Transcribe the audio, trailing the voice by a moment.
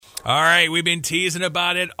All right, we've been teasing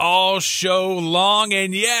about it all show long,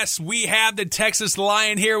 and yes, we have the Texas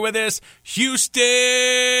Lion here with us, Houston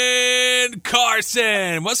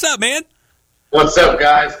Carson. What's up, man? What's up,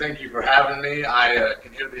 guys? Thank you for having me. I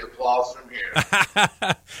can hear the applause from here.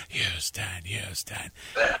 Houston.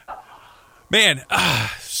 Man,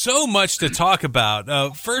 so much to talk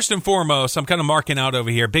about. First and foremost, I'm kind of marking out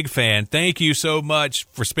over here. Big fan. Thank you so much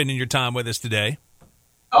for spending your time with us today.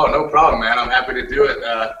 Oh, no problem, man. I'm happy to do it.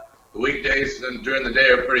 The weekdays and during the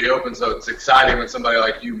day are pretty open, so it's exciting when somebody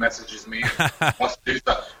like you messages me and wants to do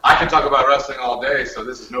stuff. I can talk about wrestling all day, so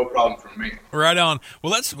this is no problem for me. Right on.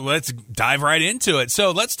 Well, let's dive right into it.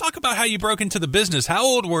 So let's talk about how you broke into the business. How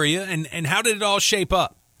old were you, and how did it all shape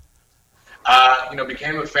up?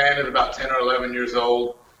 Became a fan at about 10 or 11 years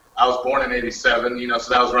old. I was born in 87,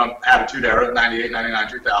 so that was around Attitude Era, 98, 99,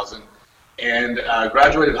 2000. And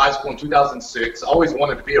graduated high school in 2006. Always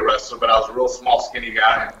wanted to be a wrestler, but I was a real small, skinny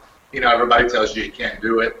guy. And, everybody tells you can't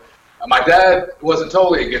do it. My dad wasn't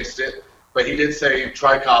totally against it, but he did say,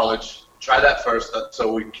 try college, try that first,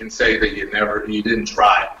 so we can say that you didn't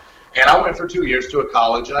try. And I went for 2 years to a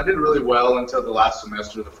college, and I did really well until the last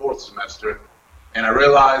semester, the fourth semester. And I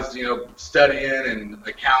realized, studying and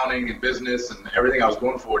accounting and business and everything I was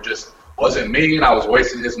going for just wasn't me, and I was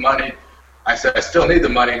wasting his money. I said, I still need the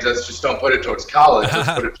money, just don't put it towards college,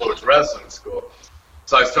 just put it towards wrestling school.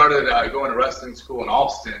 So I started going to wrestling school in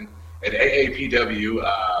Austin at AAPW,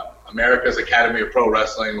 America's Academy of Pro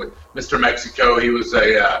Wrestling, with Mr. Mexico. He was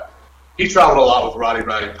he traveled a lot with Roddy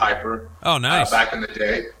Piper. Oh, nice. Back in the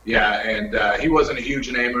day. Yeah, and he wasn't a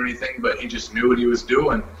huge name or anything, but he just knew what he was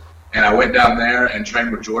doing. And I went down there and trained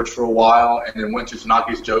with George for a while, and then went to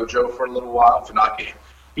Funaki's Dojo for a little while. Funaki,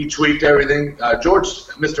 he tweaked everything. George,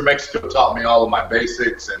 Mr. Mexico, taught me all of my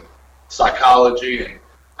basics and psychology, and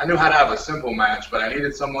I knew how to have a simple match, but I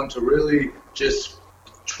needed someone to really just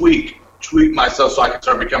tweak myself so I could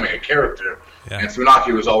start becoming a character. Yeah. And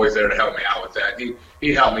Funaki was always there to help me out with that.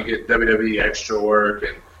 He helped me get WWE extra work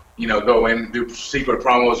and, go in and do secret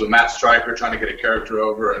promos with Matt Striker trying to get a character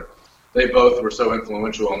over, and they both were so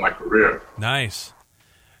influential in my career. Nice.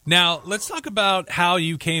 Now, let's talk about how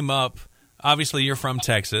you came up. Obviously, you're from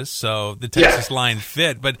Texas, so the Texas Lion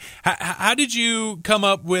fit. But how did you come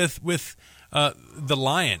up with the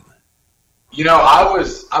Lion? I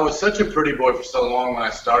was such a pretty boy for so long when I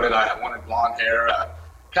started. I wanted blonde hair,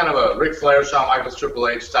 kind of a Ric Flair, Shawn Michaels, Triple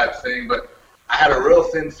H type thing. But I had a real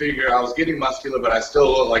thin figure. I was getting muscular, but I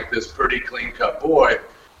still looked like this pretty clean-cut boy.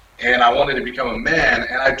 And I wanted to become a man.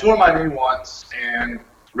 And I tore my knee once and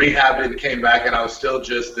rehabbed it and came back, and I was still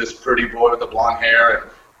just this pretty boy with the blonde hair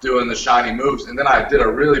and doing the shiny moves. And then I did a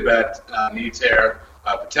really bad knee tear,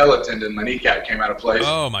 patella tendon. My kneecap came out of place.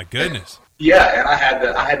 Oh, my goodness. And I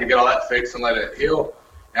had to get all that fixed and let it heal.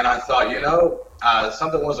 And I thought,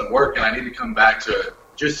 something wasn't working. I need to come back to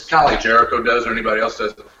just kind of like Jericho does or anybody else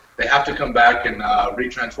does. They have to come back and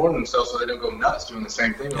retransform themselves so they don't go nuts doing the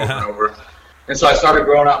same thing over and over. And so I started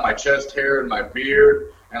growing out my chest hair and my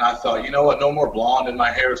beard. And I thought, no more blonde in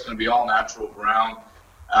my hair. It's going to be all natural brown.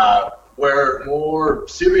 Wear more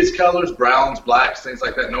serious colors, browns, blacks, things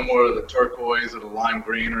like that. No more of the turquoise or the lime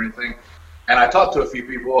green or anything. And I talked to a few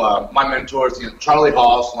people, my mentors, Charlie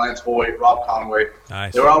Haas, Lance Hoyt, Rob Conway.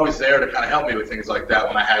 Nice. They were always there to kind of help me with things like that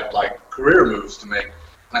when I had career moves to make.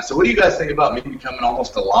 And I said, what do you guys think about me becoming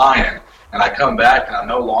almost a lion? And I come back and I'm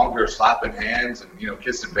no longer slapping hands and,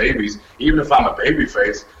 kissing babies. Even if I'm a baby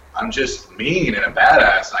face, I'm just mean and a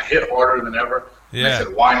badass. I hit harder than ever. Yeah. And I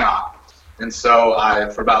said, why not? And so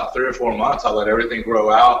for about 3 or 4 months, I let everything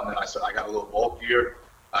grow out. And then I got a little bulkier.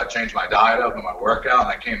 I changed my diet up and my workout, and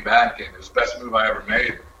I came back, and it was the best move I ever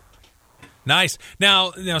made. Nice.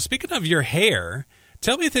 Now, speaking of your hair,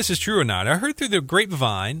 tell me if this is true or not. I heard through the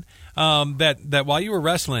grapevine that while you were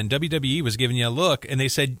wrestling, WWE was giving you a look, and they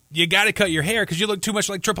said, you got to cut your hair because you look too much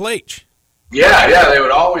like Triple H. Yeah, they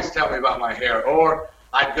would always tell me about my hair. Or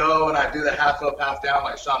I'd go and I'd do the half up, half down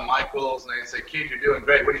like Shawn Michaels, and they'd say, kid, you're doing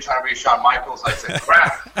great. What are you trying to be, Shawn Michaels? I'd say,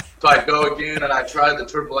 crap. So I'd go again, and I tried the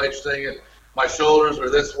Triple H thing, and my shoulders were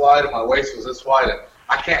this wide and my waist was this wide. And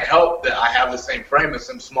I can't help that I have the same frame as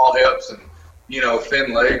some small hips and,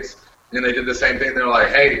 thin legs. And they did the same thing. They were like,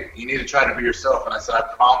 hey, you need to try to be yourself. And I said,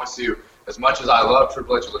 I promise you, as much as I love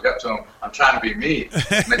Triple H, look up to him, I'm trying to be me.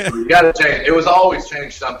 And they said, you got to change. It was always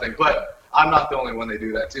change something. But I'm not the only one they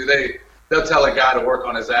do that to. They'll tell a guy to work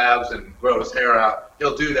on his abs and grow his hair out.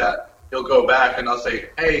 He'll do that. He'll go back and they'll say,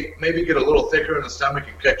 hey, maybe get a little thicker in the stomach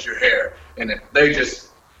and cut your hair. And they just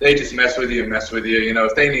mess with you.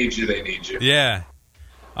 If they need you, they need you. Yeah.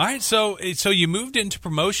 All right, so you moved into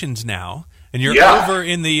promotions now, and you're over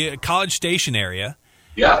in the College Station area.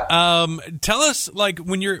 Yeah. Tell us, like,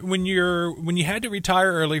 when you had to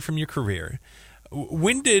retire early from your career,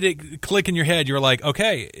 when did it click in your head? You were like,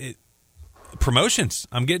 okay, promotions.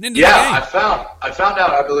 I'm getting into the game. I found out,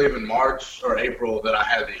 I believe, in March or April that I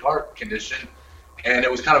had the heart condition, and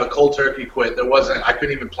it was kind of a cold turkey quit. I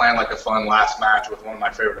couldn't even plan like a fun last match with one of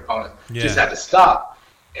my favorite opponents. Yeah. Just had to stop.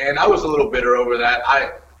 And I was a little bitter over that.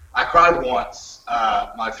 I cried once.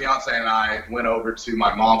 My fiance and I went over to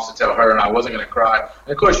my mom's to tell her, and I wasn't going to cry.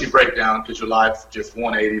 And of course, you break down because your life just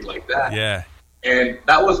 180 like that. Yeah. And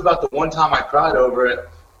that was about the one time I cried over it,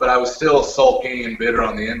 but I was still sulking and bitter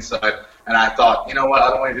on the inside. And I thought, you know what? I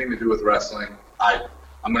don't want anything to do with wrestling.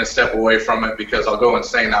 I'm going to step away from it because I'll go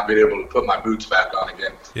insane not being able to put my boots back on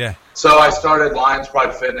again. Yeah. So I started Lions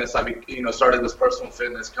Pride Fitness. I started this personal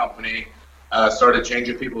fitness company, started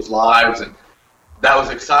changing people's lives, and that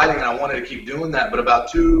was exciting, and I wanted to keep doing that. But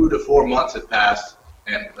about 2 to 4 months had passed,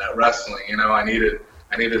 and that wrestling, I needed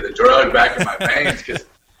the drug back in my veins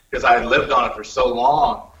because I had lived on it for so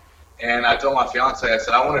long. And I told my fiance, I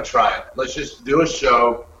said, I want to try it. Let's just do a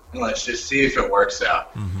show, and let's just see if it works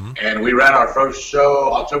out. Mm-hmm. And we ran our first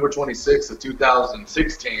show October 26th of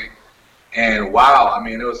 2016. And wow, I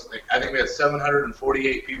mean, I think we had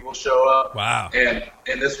 748 people show up. Wow. And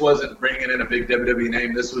this wasn't bringing in a big WWE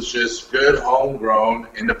name. This was just good, homegrown,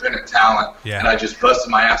 independent talent. Yeah. And I just busted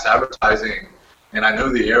my ass advertising, and I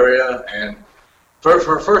knew the area. And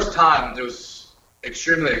for first time, it was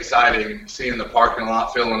extremely exciting seeing the parking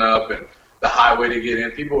lot filling up and the highway to get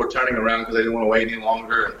in. People were turning around because they didn't want to wait any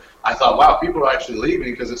longer. And I thought, wow, people are actually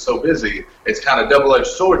leaving because it's so busy. It's kind of double-edged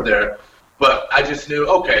sword there. But I just knew,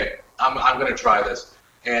 okay, I'm going to try this.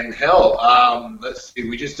 And hell, let's see,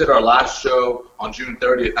 we just did our last show on June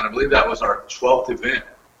 30th, and I believe that was our 12th event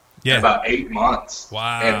in about 8 months.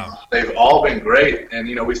 Wow. And they've all been great. And,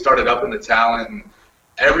 we started up in the talent, and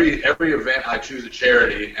every event I choose a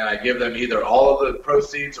charity, and I give them either all of the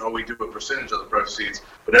proceeds or we do a percentage of the proceeds.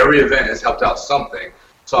 But every event has helped out something.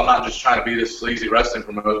 So I'm not just trying to be this sleazy wrestling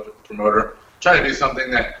promoter. I'm trying to do something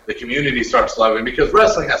that the community starts loving, because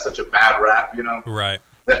wrestling has such a bad rap, Right.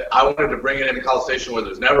 That I wanted to bring it into College Station where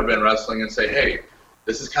there's never been wrestling and say, hey,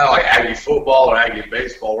 this is kind of like Aggie football or Aggie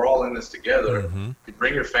baseball. We're all in this together. Mm-hmm. You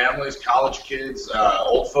bring your families, college kids,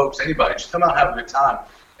 old folks, anybody. Just come out and have a good time.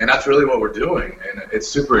 And that's really what we're doing, and it's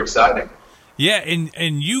super exciting. Yeah,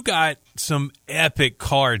 and you got some epic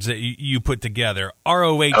cards that you put together.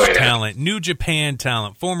 ROH talent, New Japan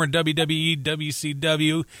talent, former WWE,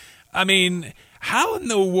 WCW. I mean, how in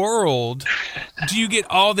the world do you get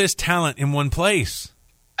all this talent in one place?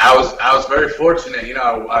 I was very fortunate.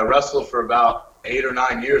 I wrestled for about 8 or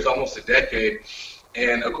 9 years, almost a decade.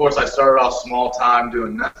 And, of course, I started off small time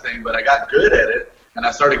doing nothing, but I got good at it, and I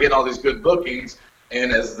started getting all these good bookings.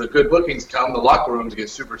 And as the good bookings come, the locker rooms get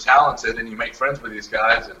super talented, and you make friends with these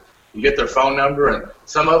guys, and you get their phone number. And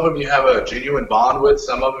some of them you have a genuine bond with.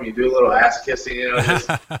 Some of them you do a little ass-kissing, just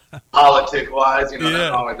politic-wise,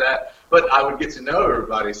 nothing wrong with that. But I would get to know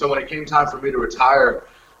everybody. So when it came time for me to retire,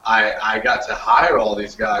 I got to hire all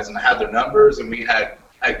these guys, and I had their numbers, and we had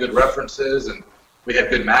good references, and we had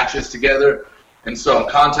good matches together. And so I'm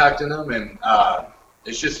contacting them, and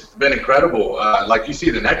it's just been incredible. Like you see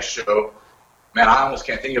the next show, man, I almost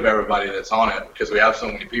can't think of everybody that's on it because we have so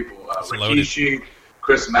many people. Rikishi,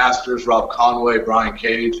 Chris Masters, Rob Conway, Brian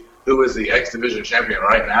Cage, who is the X Division champion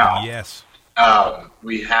right now. Yes.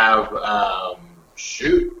 We have,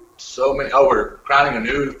 so many. Oh, we're crowning a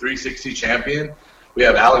new 360 champion. We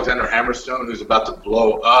have Alexander Hammerstone, who's about to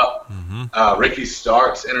blow up. Mm-hmm. Ricky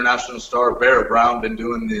Starks, international star. Barrett Brown, been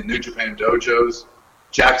doing the New Japan dojos.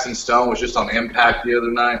 Jackson Stone was just on Impact the other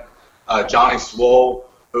night. Johnny Swole,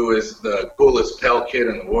 who is the coolest pale kid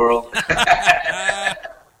in the world.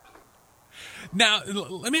 Now,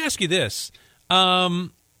 let me ask you this.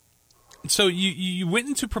 So you went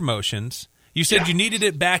into promotions. You said you needed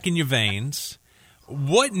it back in your veins.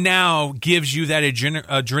 What now gives you that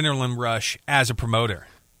adrenaline rush as a promoter?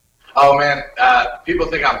 Oh, man, people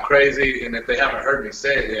think I'm crazy, and if they haven't heard me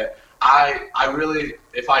say it yet, I really,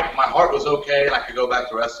 if my heart was okay and I could go back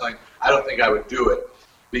to wrestling, I don't think I would do it,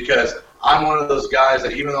 because I'm one of those guys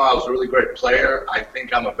that even though I was a really great player, I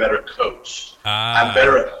think I'm a better coach. I'm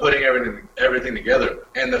better at putting everything together.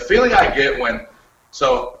 And the feeling I get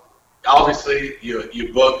so obviously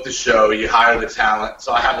you book the show, you hire the talent.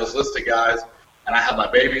 So I have this list of guys, and I have my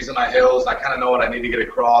babies and my hills. I kind of know what I need to get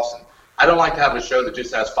across. And I don't like to have a show that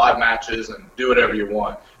just has 5 matches and do whatever you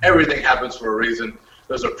want. Everything happens for a reason.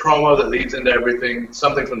 There's a promo that leads into everything.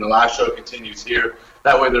 Something from the last show continues here.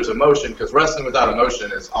 That way there's emotion, because wrestling without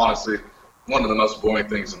emotion is honestly one of the most boring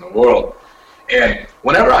things in the world. And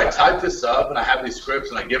whenever I type this up and I have these scripts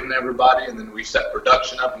and I give them to everybody, and then we set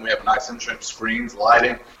production up and we have a nice entrance, screens,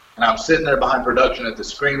 lighting, and I'm sitting there behind production at the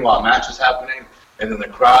screen while a match is happening, and then the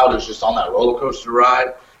crowd is just on that roller coaster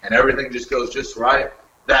ride, and everything just goes just right,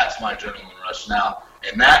 that's my adrenaline rush now.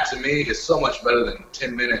 And that, to me, is so much better than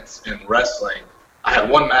 10 minutes in wrestling. I had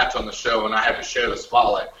one match on the show, and I had to share the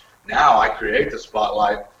spotlight. Now I create the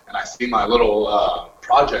spotlight, and I see my little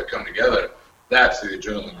project come together. That's the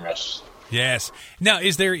adrenaline rush. Yes. Now,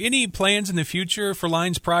 is there any plans in the future for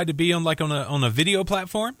Lions Pride to be on a video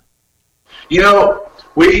platform? You know,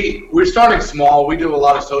 we're starting small. We do a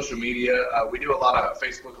lot of social media. We do a lot of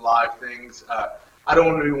Facebook Live things. I don't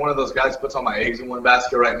want to be one of those guys who puts all my eggs in one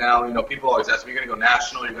basket right now. You know, people always ask me, you're going to go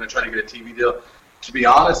national, you're going to try to get a TV deal. To be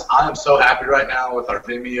honest, I am so happy right now with our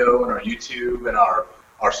Vimeo and our YouTube and our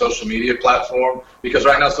social media platform, because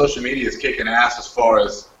right now social media is kicking ass as far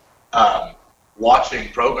as watching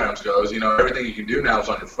programs goes. You know, everything you can do now is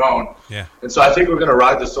on your phone. Yeah. And so I think we're going to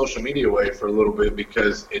ride the social media wave for a little bit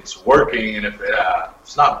because it's working, and if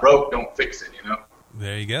it's not broke, don't fix it, you know?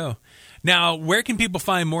 There you go. Now, where can people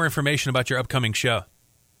find more information about your upcoming show?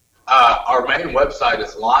 Our main website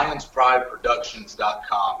is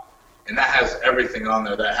lionsprideproductions.com, and that has everything on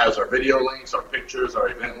there. That has our video links, our pictures, our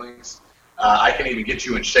event links. I can even get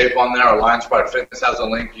you in shape on there. Our Lions Pride Fitness has a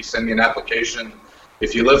link. You send me an application.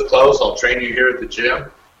 If you live close, I'll train you here at the gym.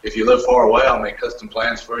 If you live far away, I'll make custom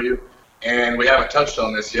plans for you. And we haven't touched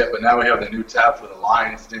on this yet, but now we have the new tab for the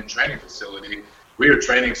Lions Den training facility. We are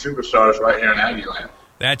training superstars right here in Aggieland.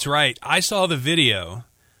 That's right. I saw the video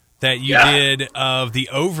that you did of the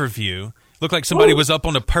overview. Looked like somebody was up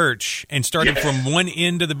on a perch and started from one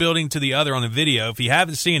end of the building to the other on the video. If you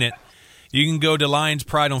haven't seen it, you can go to Lions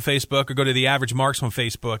Pride on Facebook or go to the Average Marks on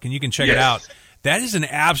Facebook, and you can check it out. That is an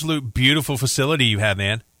absolute beautiful facility you have,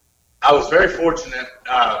 man. I was very fortunate.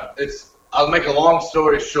 I'll make a long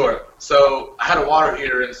story short. So I had a water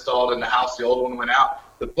heater installed in the house. The old one went out.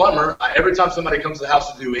 The plumber, every time somebody comes to the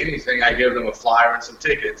house to do anything, I give them a flyer and some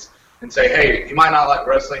tickets and say, hey, you might not like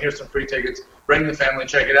wrestling. Here's some free tickets. Bring the family and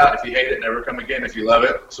check it out. If you hate it, never come again. If you love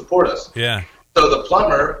it, support us. Yeah. So the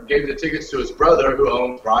plumber gave the tickets to his brother, who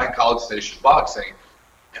owns Bryan College Station Boxing,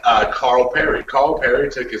 Carl Perry. Carl Perry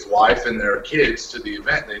took his wife and their kids to the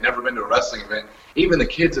event. They'd never been to a wrestling event. Even the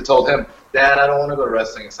kids had told him, Dad, I don't want to go to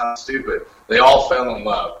wrestling. It sounds stupid. They all fell in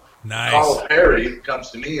love. Nice. Carl Perry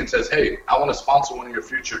comes to me and says, hey, I want to sponsor one of your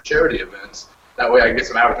future charity events. That way I can get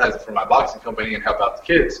some advertising for my boxing company and help out the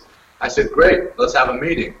kids. I said, great, let's have a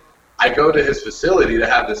meeting. I go to his facility to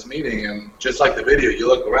have this meeting, and just like the video, you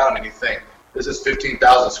look around and you think, this is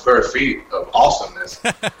 15,000 square feet of awesomeness.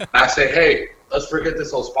 And I say, hey, let's forget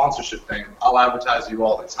this whole sponsorship thing. I'll advertise you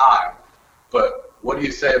all the time. But what do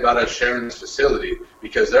you say about us sharing this facility?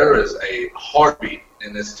 Because there is a heartbeat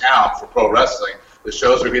in this town for pro wrestling. The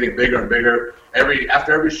shows are getting bigger and bigger.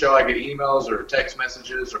 After every show, I get emails or text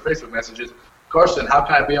messages or Facebook messages. Carson, how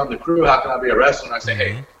can I be on the crew? How can I be a wrestler? And I say,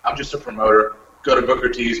 hey, I'm just a promoter. Go to Booker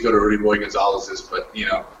T's, go to Rudy Boy Gonzalez's, but,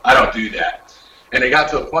 I don't do that. And it got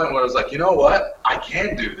to a point where I was like, you know what? I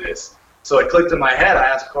can do this. So it clicked in my head. I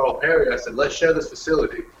asked Carl Perry, I said, let's share this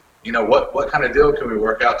facility. What kind of deal can we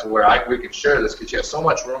work out to where we can share this? Because you have so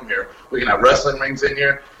much room here. We can have wrestling rings in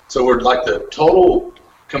here. So we're like the total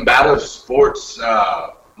combative sports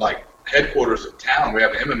headquarters of town. We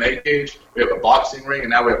have an MMA cage, we have a boxing ring, and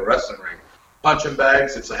now we have a wrestling ring. Punching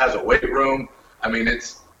bags, it has a weight room. I mean,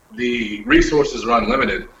 the resources are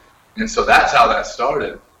unlimited. And so that's how that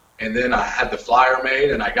started. And then I had the flyer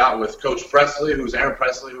made, and I got with Coach Presley, Aaron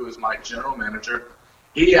Presley, who is my general manager.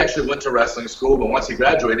 He actually went to wrestling school, but once he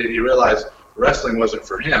graduated, he realized wrestling wasn't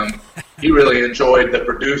for him. He really enjoyed the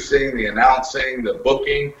producing, the announcing, the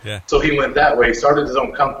booking. Yeah. So he went that way. He started his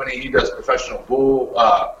own company. He does professional bull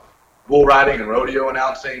riding and rodeo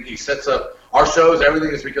announcing. He sets up our shows.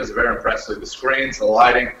 Everything is because of Aaron Presley. The screens, the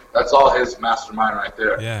lighting, that's all his mastermind right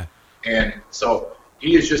there. Yeah. And so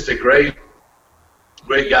he is just a great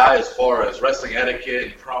guy as far as wrestling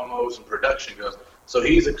etiquette and promos and production goes. So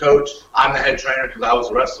he's a coach. I'm the head trainer because I was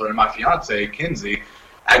a wrestler. And my fiance, Kinsey,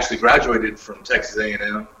 actually graduated from Texas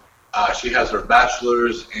A&M. She has her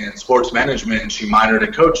bachelor's in sports management, and she minored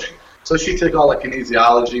in coaching. So she took all the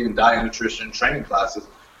kinesiology and diet nutrition training classes,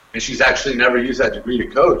 and she's actually never used that degree to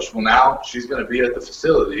coach. Well, now she's going to be at the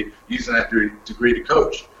facility using that degree to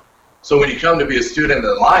coach. So when you come to be a student at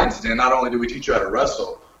the Lions Den, not only do we teach you how to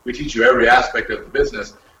wrestle, we teach you every aspect of the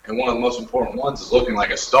business, and one of the most important ones is looking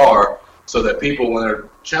like a star, so that people, when they're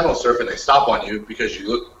channel surfing, they stop on you because you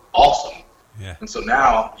look awesome. Yeah. And so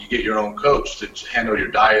now you get your own coach to handle your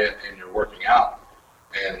diet and your working out.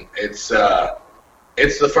 And it's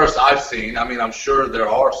It's the first I've seen. I mean, I'm sure there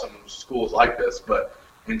are some schools like this, but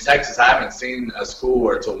in Texas, I haven't seen a school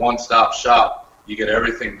where it's a one-stop shop. You get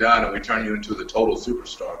everything done, and we turn you into the total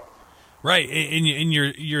superstar. Right, and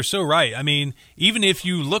you're so right. I mean, even if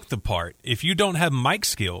you look the part, if you don't have mic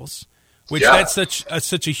skills, which that's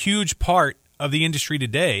such a huge part of the industry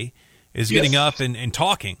today, is getting up and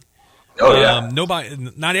talking. Oh yeah.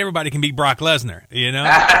 Not everybody can beat Brock Lesnar, you know?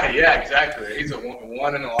 Yeah, exactly. He's a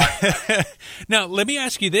one in a lifetime. Now, let me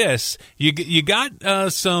ask you this: you got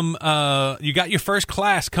you got your first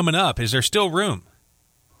class coming up. Is there still room?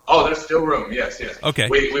 Oh, there's still room. Yes. Okay.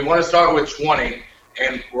 We want to start with 20,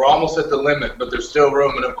 and we're almost at the limit, but there's still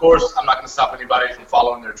room. And of course, I'm not going to stop anybody from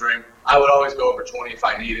following their dream. I would always go over 20 if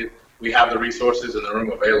I needed. We have the resources and the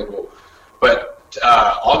room available, but.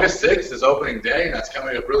 August 6th is opening day, and that's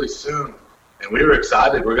coming up really soon. And we were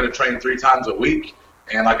excited. We're going to train 3 times a week.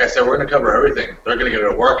 And like I said, we're going to cover everything. They're going to get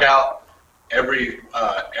a workout. Every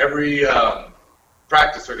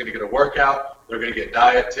practice, they're going to get a workout. They're going to get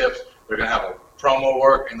diet tips. They're going to have a promo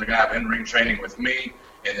work, and they're going to have in-ring training with me.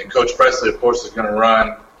 And then Coach Presley, of course, is going to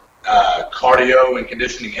run cardio and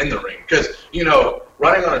conditioning in the ring. Because,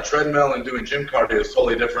 running on a treadmill and doing gym cardio is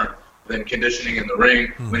totally different than conditioning in the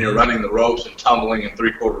ring when you're running the ropes and tumbling and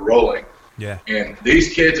 3/4 rolling. Yeah. And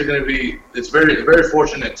these kids are going to be, it's a very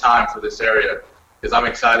fortunate time for this area because I'm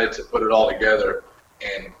excited to put it all together.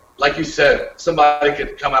 And like you said, somebody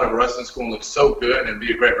could come out of a wrestling school and look so good and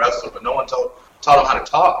be a great wrestler, but no one taught them how to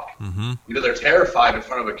talk. Mm-hmm. They're terrified in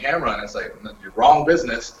front of a camera, and it's like, you're wrong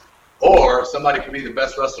business. Or somebody could be the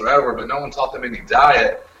best wrestler ever, but no one taught them any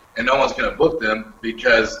diet. And no one's going to book them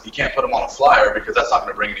because you can't put them on a flyer because that's not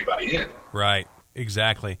going to bring anybody in. Right.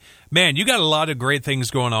 Exactly. Man, you got a lot of great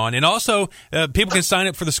things going on. And also, people can sign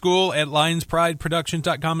up for the school at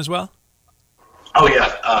lionsprideproductions.com as well? Oh,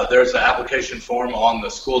 yeah. There's an application form on the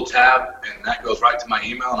school tab, and that goes right to my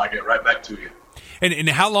email, and I get right back to you. And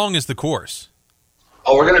how long is the course?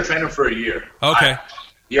 Oh, we're going to train them for a year. Okay.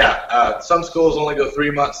 Some schools only go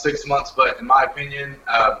 3 months, 6 months, but in my opinion,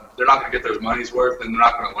 they're not going to get their money's worth, and they're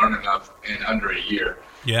not going to learn enough in under a year.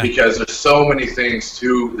 Yeah. Because there's so many things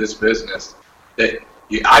to this business that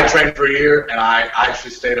I trained for a year, and I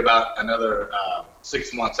actually stayed about another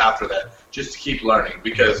 6 months after that just to keep learning.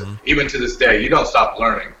 Because even to this day, you don't stop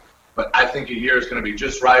learning. But I think a year is going to be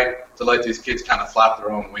just right to let these kids kind of flap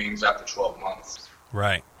their own wings after 12 months.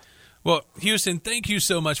 Right. Well, Houston, thank you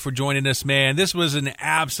so much for joining us, man. This was an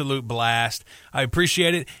absolute blast. I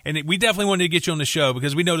appreciate it. And we definitely wanted to get you on the show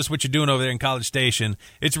because we noticed what you're doing over there in College Station.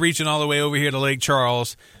 It's reaching all the way over here to Lake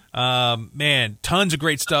Charles. Man, tons of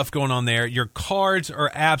great stuff going on there. Your cards are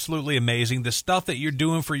absolutely amazing. The stuff that you're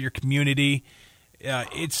doing for your community,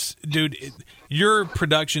 your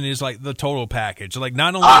production is like the total package. Like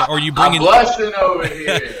not only are you bringing, I'm blushing over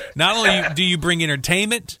here. Not only do you bring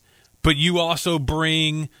entertainment, but you also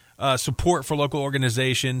bring support for local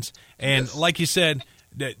organizations, and like you said,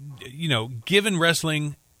 that giving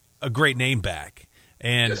wrestling a great name back.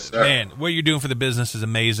 And man, what you're doing for the business is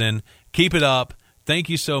amazing. Keep it up. Thank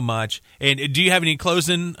you so much. And do you have any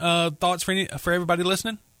closing thoughts for everybody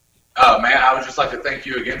listening? Man, I would just like to thank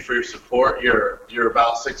you again for your support. You're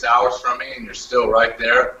about 6 hours from me, and you're still right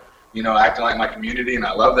there, acting like my community, and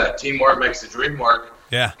I love that. Teamwork makes the dream work.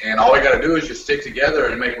 Yeah. And all we got to do is just stick together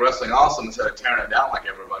and make wrestling awesome instead of tearing it down like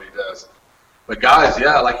everybody does. But guys,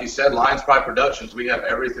 like you said, Lions Pride Productions, we have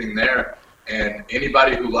everything there. And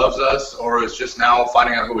anybody who loves us or is just now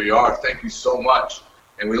finding out who we are, thank you so much.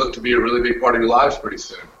 And we look to be a really big part of your lives pretty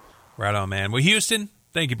soon. Right on, man. Well, Houston,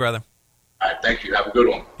 thank you, brother. All right, thank you. Have a good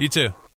one. You too.